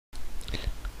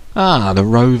Ah, the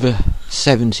Rover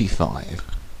 75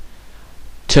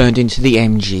 turned into the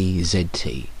MG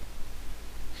ZT.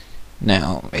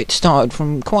 Now, it started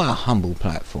from quite a humble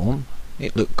platform.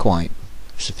 It looked quite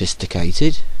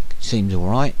sophisticated, seems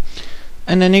alright,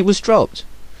 and then it was dropped.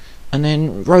 And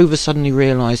then Rover suddenly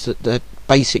realised that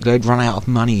basically they'd run out of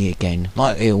money again,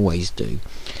 like they always do.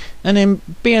 And then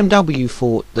BMW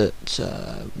thought that,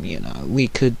 we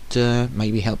could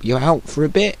maybe help you out for a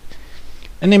bit.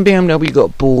 And then BMW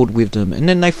got bored with them, and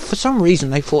then for some reason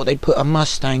they thought they'd put a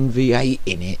Mustang V8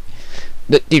 in it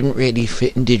that didn't really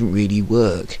fit and didn't really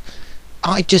work.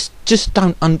 I just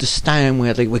don't understand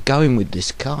where they were going with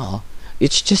this car.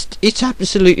 It's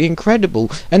absolutely incredible,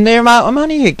 and they're out of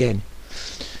money again.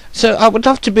 So I would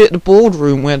love to be at the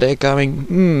boardroom where they're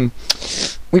going,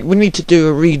 we need to do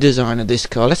a redesign of this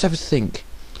car. Let's have a think.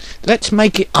 Let's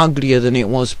make it uglier than it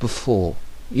was before.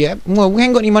 Yeah, well, we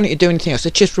ain't got any money to do anything else.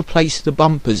 Let's just replace the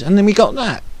bumpers, and then we got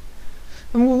that.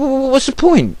 And what's the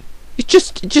point? It's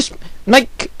just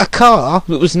make a car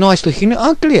that was nice looking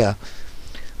uglier.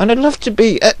 And I'd love to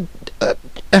be at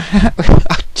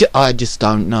I just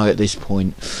don't know at this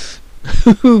point.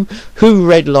 Who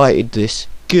red lighted this?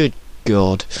 Good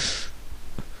God.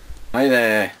 Hi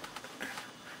there.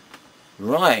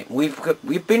 Right, we've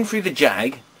been through the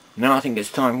Jag. Now I think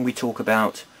it's time we talk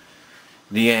about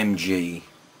the MG.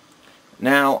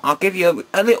 Now I'll give you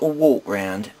a little walk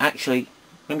round. Actually,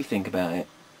 let me think about it.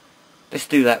 Let's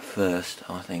do that first,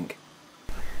 I think.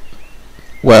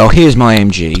 Well, here's my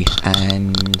MG,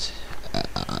 and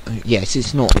yes,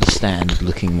 it's not the standard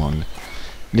looking one.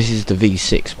 This is the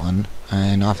V6 one,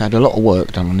 and I've had a lot of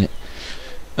work done on it.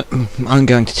 I'm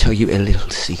going to tell you a little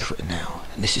secret now,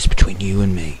 and this is between you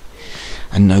and me,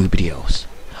 and nobody else.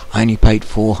 I only paid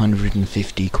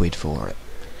 450 quid for it,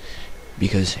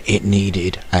 because it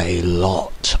needed a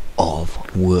lot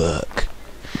of work.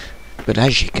 But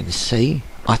as you can see,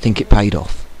 I think it paid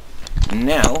off.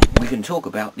 Now we can talk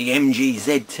about the MG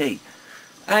ZT.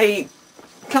 A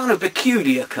kind of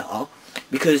peculiar car,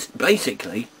 because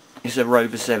basically it's a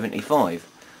Rover 75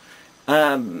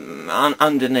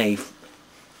 underneath.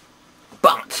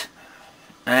 But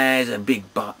there's a big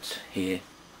but here.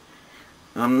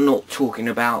 I'm not talking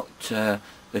about the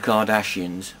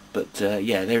Kardashians, but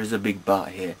yeah, there is a big but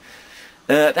here.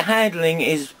 The handling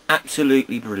is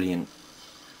absolutely brilliant.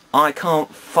 I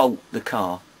can't fault the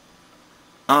car.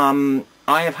 I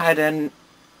have had an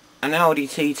Audi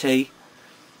TT.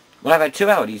 Well, I've had two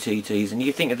Audi TTs, and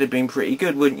you'd think they'd been pretty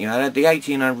good, wouldn't you? I had the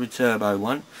 1800 turbo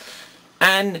one,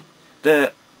 and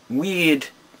the weird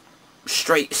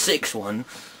straight six one,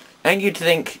 and you'd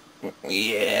think,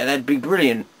 yeah, that'd be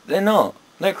brilliant. They're not.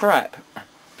 They're crap.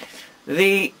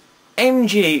 The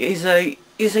MG is a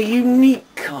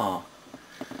unique car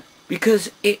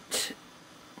because it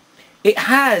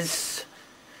has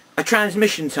a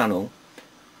transmission tunnel,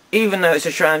 even though it's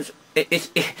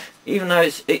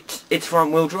it's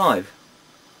front wheel drive,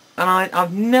 and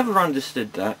I've never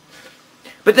understood that.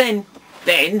 But then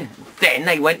they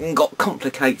went and got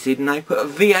complicated, and they put a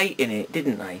V8 in it,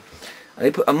 didn't they?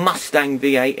 They put a Mustang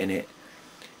V8 in it,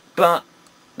 but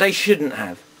they shouldn't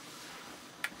have.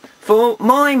 For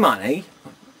my money,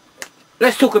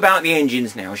 let's talk about the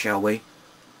engines now, shall we?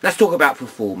 Let's talk about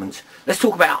performance. Let's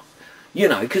talk about,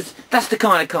 because that's the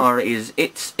kind of car it is.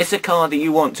 It's a car that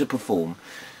you want to perform.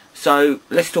 So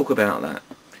let's talk about that.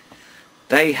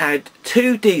 They had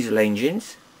two diesel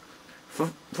engines.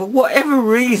 For whatever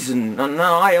reason, and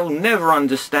I'll never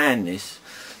understand this,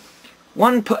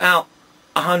 one put out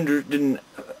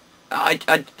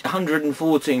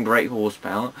 114 brake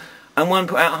horsepower, and one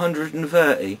put out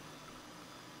 130.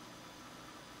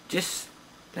 Just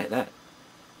let that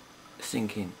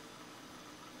sink in.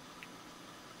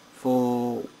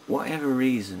 For whatever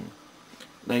reason,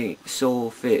 they saw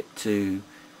fit to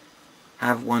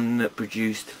have one that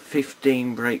produced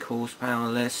 15 brake horsepower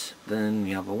less than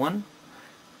the other one.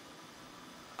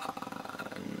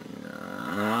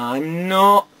 I'm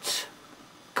not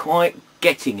quite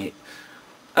getting it.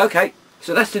 Okay,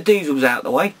 so that's the diesels out of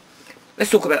the way.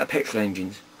 Let's talk about the petrol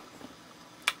engines.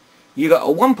 You got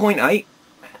a 1.8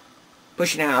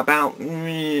 pushing out about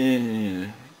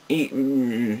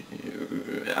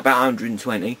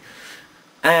 120,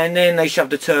 and then they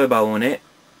shoved a turbo on it,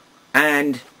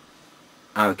 and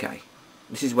okay,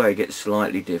 this is where it gets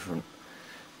slightly different.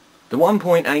 The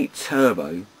 1.8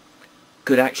 turbo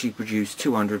could actually produce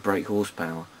 200 brake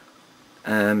horsepower.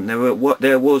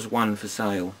 There was one for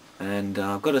sale, and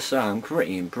I've got to say I'm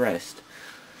pretty impressed.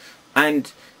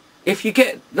 And if you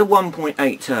get the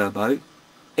 1.8 turbo,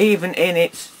 even in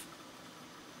its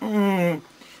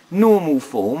normal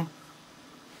form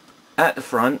at the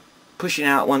front, pushing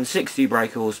out 160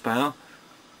 brake horsepower,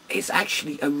 it's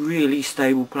actually a really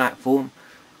stable platform,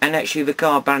 and actually the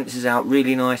car balances out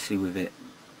really nicely with it.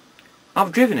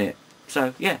 I've driven it,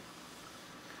 so yeah.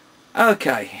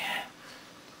 Okay,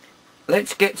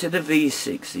 let's get to the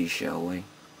V60s, shall we?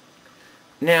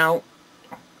 Now,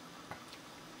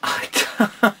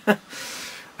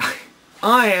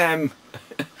 I am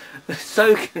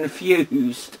so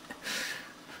confused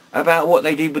about what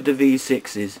they did with the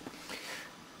V6s.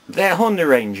 They're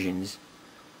Honda engines,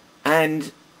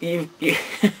 and I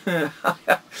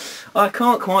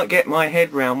can't quite get my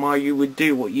head round why you would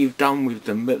do what you've done with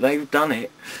them, but they've done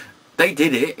it. They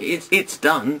did it. It's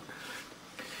done.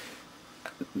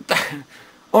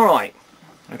 All right.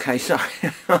 Okay. So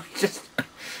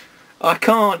I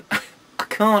can't.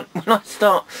 When I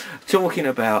start talking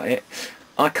about it,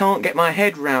 I can't get my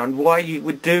head round why you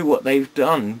would do what they've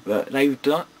done, but they've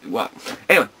done. Well,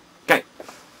 anyway. Okay.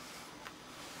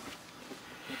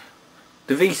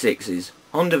 The V6s.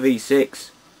 Honda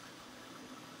V6,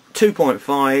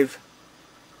 2.5,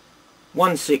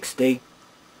 160,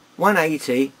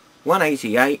 180,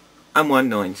 188 and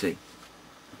 190.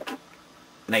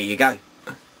 There you go.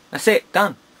 That's it,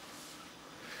 done.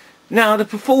 Now the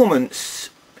performance.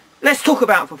 Let's talk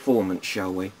about performance,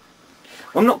 shall we?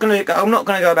 I'm not going to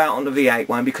go about on the V8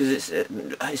 one because it's,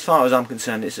 as far as I'm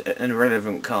concerned, it's an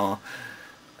irrelevant car.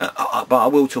 But I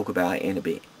will talk about it in a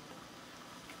bit.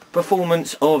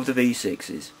 Performance of the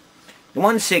V6s. The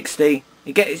 160,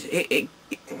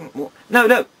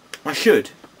 no, I should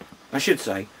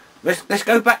say. Let's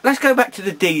go back to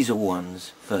the diesel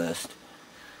ones first.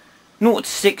 0 to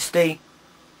 60,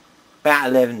 about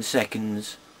 11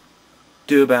 seconds.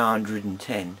 Do about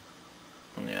 110.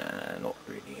 Yeah, not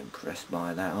really impressed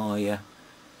by that, are you?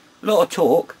 A lot of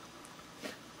torque,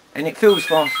 and it feels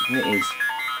faster than it is.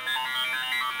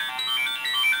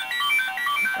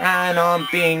 And I'm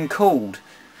being called.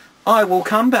 I will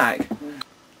come back.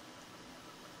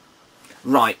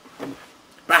 Right,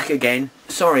 back again.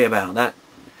 Sorry about that.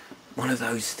 One of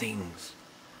those things.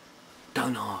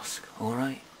 Don't ask,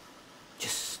 alright?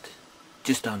 Just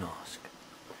don't ask.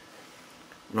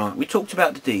 Right, we talked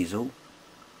about the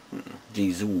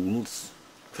diesels.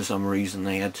 For some reason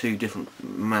they had two different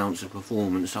amounts of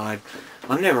performance. I've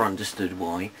never understood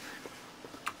why.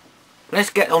 Let's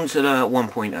get on to the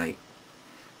 1.8.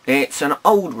 It's an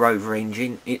old Rover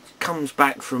engine. It comes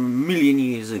back from a million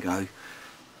years ago.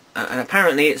 And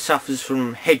apparently it suffers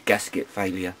from head gasket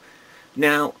failure.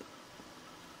 Now,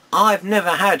 I've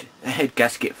never had a head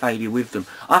gasket failure with them.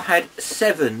 I've had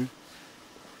 7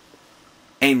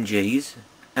 MGs,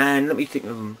 and let me think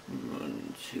of them.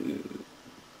 1, 2.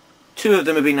 2 of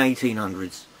them have been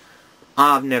 1800s.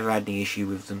 I've never had any issue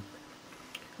with them.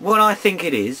 What I think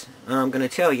it is, and I'm going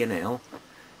to tell you now,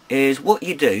 is what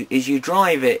you do is you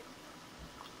drive it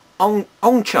on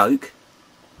choke,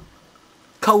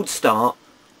 cold start,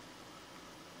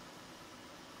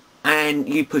 and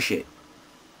you push it.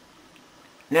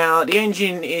 Now the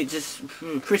engine is just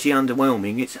pretty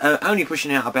underwhelming. It's only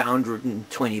pushing out about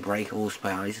 120 brake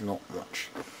horsepower. It's not much.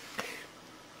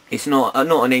 It's not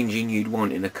an engine you'd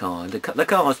want in a car. The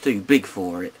car's too big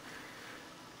for it,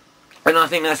 and I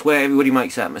think that's where everybody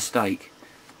makes that mistake.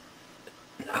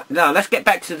 Now let's get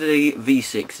back to the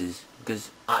V6s, because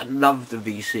I love the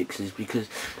V6s because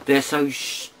they're so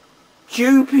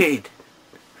stupid.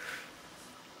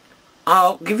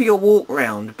 I'll give you a walk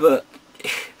round, but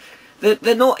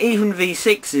they're not even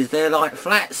V6s. They're like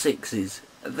flat sixes.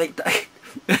 They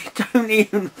don't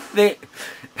even fit.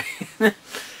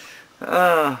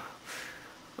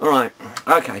 Alright,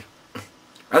 okay.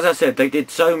 As I said, they did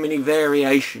so many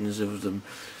variations of them.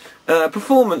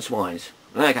 Performance-wise,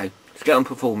 okay. Let's get on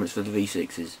performance for the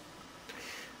V6s.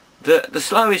 The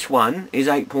slowest one is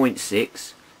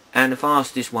 8.6 and the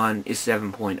fastest one is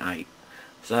 7.8.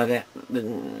 So there's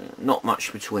not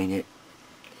much between it.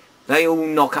 They all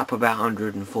knock up about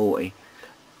 140.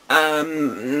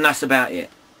 That's about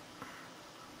it.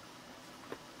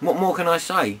 What more can I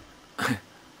say?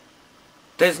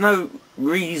 There's no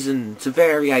reason to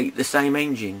variate the same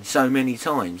engine so many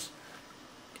times.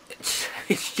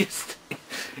 It's just...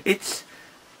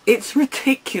 It's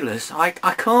ridiculous. I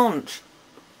can't.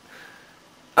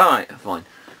 Alright, fine.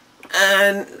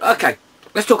 And, okay,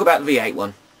 let's talk about the V8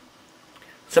 one.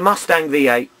 It's a Mustang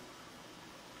V8.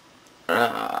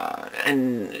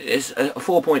 And it's a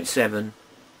 4.7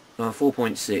 or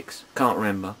 4.6. Can't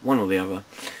remember. One or the other.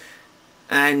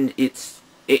 And it's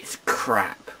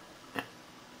crap.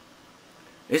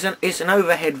 It's an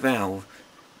overhead valve.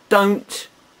 Don't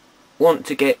want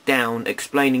to get down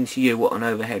explaining to you what an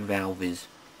overhead valve is.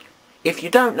 If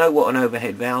you don't know what an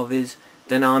overhead valve is,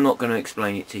 then I'm not going to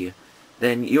explain it to you.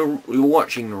 then you're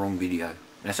watching the wrong video.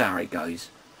 That's how it goes.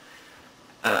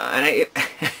 And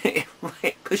it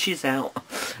pushes out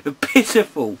a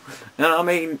pitiful, and I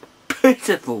mean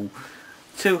pitiful,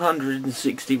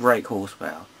 260 brake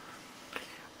horsepower.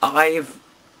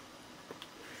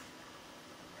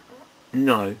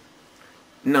 No,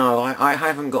 I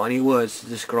haven't got any words to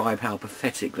describe how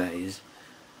pathetic that is.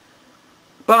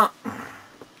 But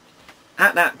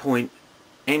at that point,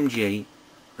 MG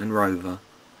and Rover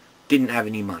didn't have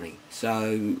any money.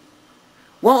 So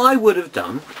what I would have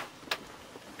done,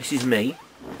 this is me,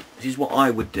 this is what I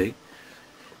would do,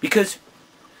 because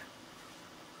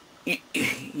you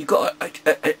got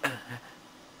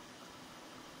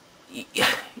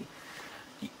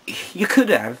you could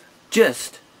have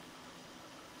just,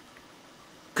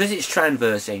 because it's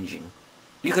transverse engine,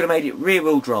 you could have made it rear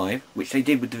wheel drive, which they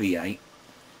did with the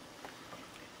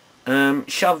V8,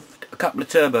 shoved a couple of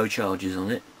turbochargers on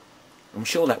it. I'm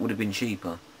sure that would have been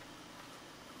cheaper,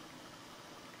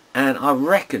 and I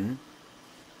reckon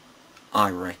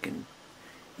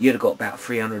you'd have got about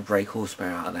 300 brake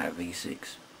horsepower out of that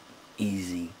V6.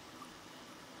 Easy.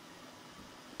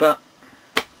 But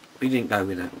we didn't go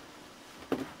with that.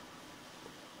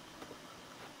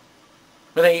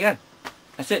 But there you go.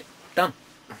 That's it. Done.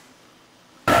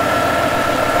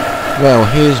 Well,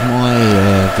 here's my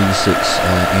V6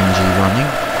 MG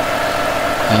running.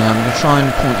 I'm going to try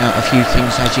and point out a few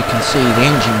things. As you can see, the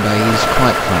engine bay is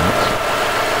quite cramped,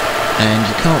 and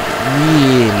you can't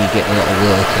really get a lot of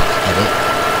work at it.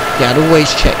 Yeah, I'd always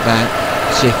check that,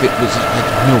 see if it was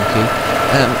milky.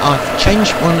 I've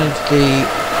changed one of the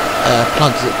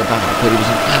plugs at the back, but it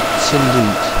was an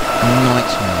absolute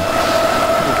nightmare.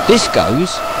 This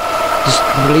goes, just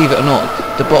believe it or not,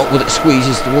 the bottle that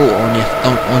squeezes the water on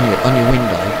your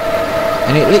window,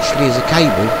 and it literally is a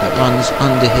cable that runs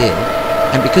under here,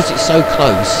 and because it's so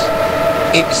close,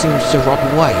 it seems to rub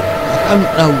away. I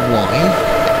don't know why,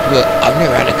 but I've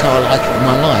never had a car like it in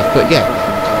my life. But yeah,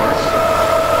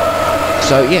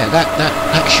 so yeah, that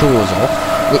shores off,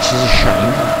 which is a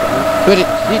shame. But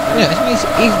it's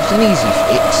an easy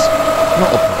fix,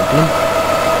 not a problem.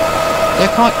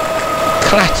 They're quite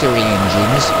clattery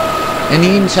engines, and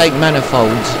the intake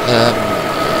manifolds,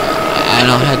 and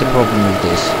I had a problem with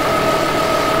this.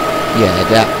 Yeah,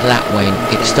 that went,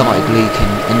 it started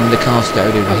leaking, and the car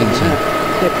started overheating.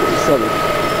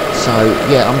 So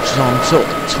yeah, I'm sort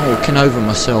of talking over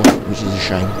myself, which is a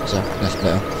shame. So that's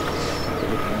better.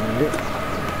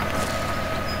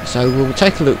 So we'll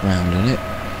take a look round in it.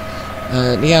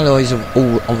 The alloys have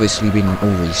all obviously been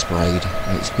all resprayed.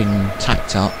 It's been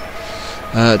tacked up.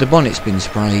 The bonnet's been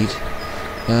sprayed.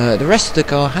 The rest of the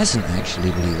car hasn't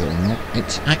actually, believe it or not.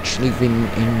 It's actually been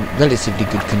in relatively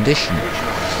good condition.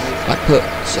 I put,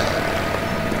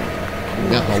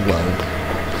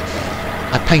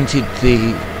 I painted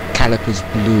the calipers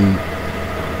blue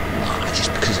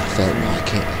just because I felt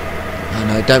like it. I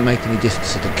know it don't make any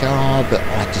difference to the car, but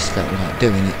I just felt like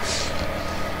doing it.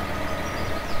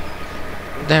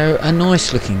 They're a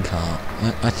nice looking car.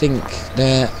 I think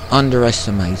they're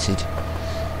underestimated,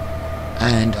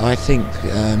 and I think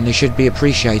they should be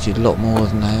appreciated a lot more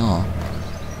than they are.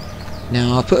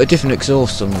 Now I put a different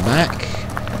exhaust on the back.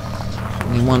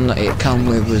 The one that it come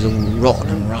with was all rotten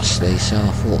and rusty, so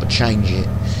I thought I'd change it.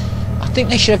 I think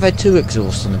they should have had two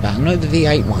exhausts on the back. I know the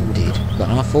V8 one did, but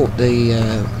I thought the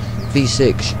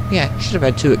V6, yeah, should have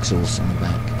had two exhausts on the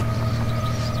back.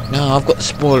 Now I've got the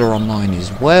spoiler on mine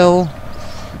as well,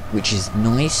 which is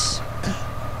nice.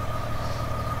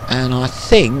 And I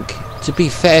think, to be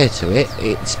fair to it,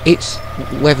 it's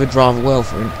weathered rather well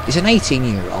for it. It's an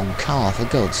 18-year-old car, for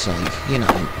God's sake, you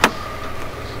know.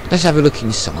 Let's have a look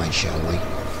inside, shall we?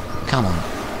 Come on.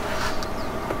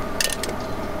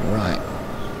 Right.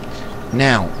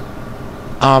 Now,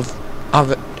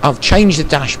 I've changed the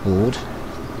dashboard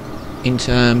in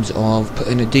terms of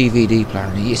putting a DVD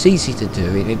player in it. It's easy to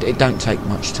do. It don't take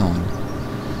much time.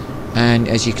 And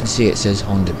as you can see, it says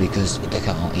Honda because the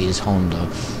car is Honda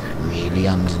really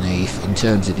underneath in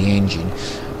terms of the engine.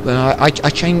 But I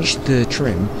changed the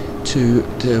trim to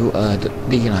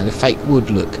the fake wood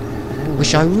look,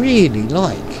 which I really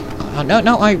like. I'm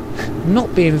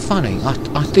not being funny.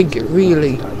 I think it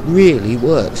really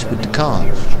works with the car.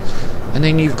 And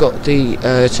then you've got the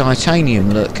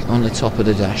titanium look on the top of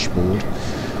the dashboard,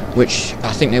 which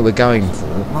I think they were going for,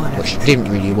 which didn't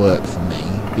really work for me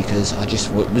because I just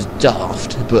thought it was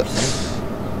daft. But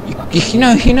you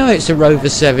know it's a Rover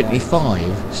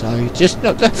 75, so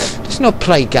let's not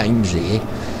play games here.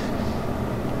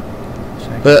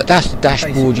 But that's the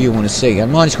dashboard you want to see,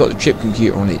 and mine's got the chip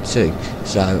computer on it too,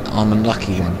 so I'm a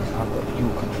lucky one.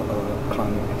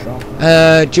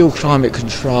 Dual climate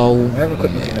control. Have a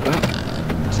quick look in the back.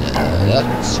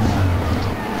 That's,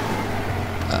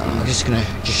 I'm just gonna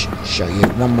show you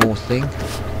one more thing.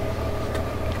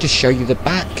 Just show you the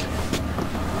back.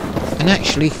 And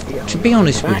actually, to be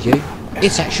honest with you,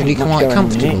 it's actually quite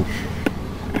comfortable.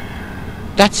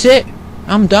 That's it.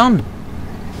 I'm done.